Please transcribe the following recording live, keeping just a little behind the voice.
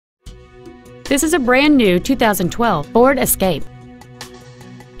This is a brand new 2012 Ford Escape.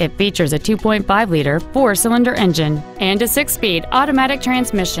 It features a 2.5-liter four-cylinder engine and a 6-speed automatic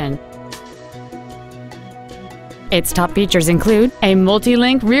transmission. Its top features include a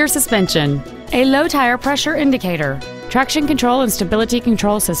multi-link rear suspension, a low tire pressure indicator, traction control and stability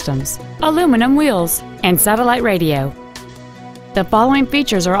control systems, aluminum wheels, and satellite radio. The following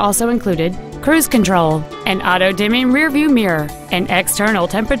features are also included: cruise control, an auto-dimming rear-view mirror, an external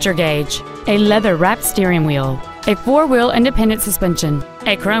temperature gauge, a leather-wrapped steering wheel, a 4-wheel independent suspension,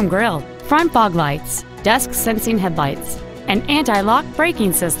 a chrome grille, front fog lights, dusk-sensing headlights, an anti-lock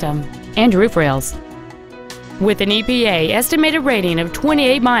braking system, and roof rails. With an EPA estimated rating of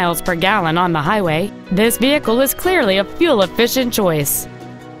 28 miles per gallon on the highway, this vehicle is clearly a fuel-efficient choice.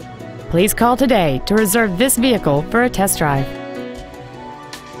 Please call today to reserve this vehicle for a test drive.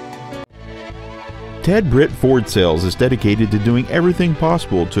 Ted Britt Ford Sales is dedicated to doing everything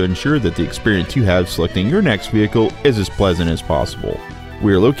possible to ensure that the experience you have selecting your next vehicle is as pleasant as possible.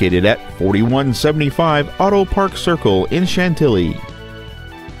 We are located at 4175 Auto Park Circle in Chantilly.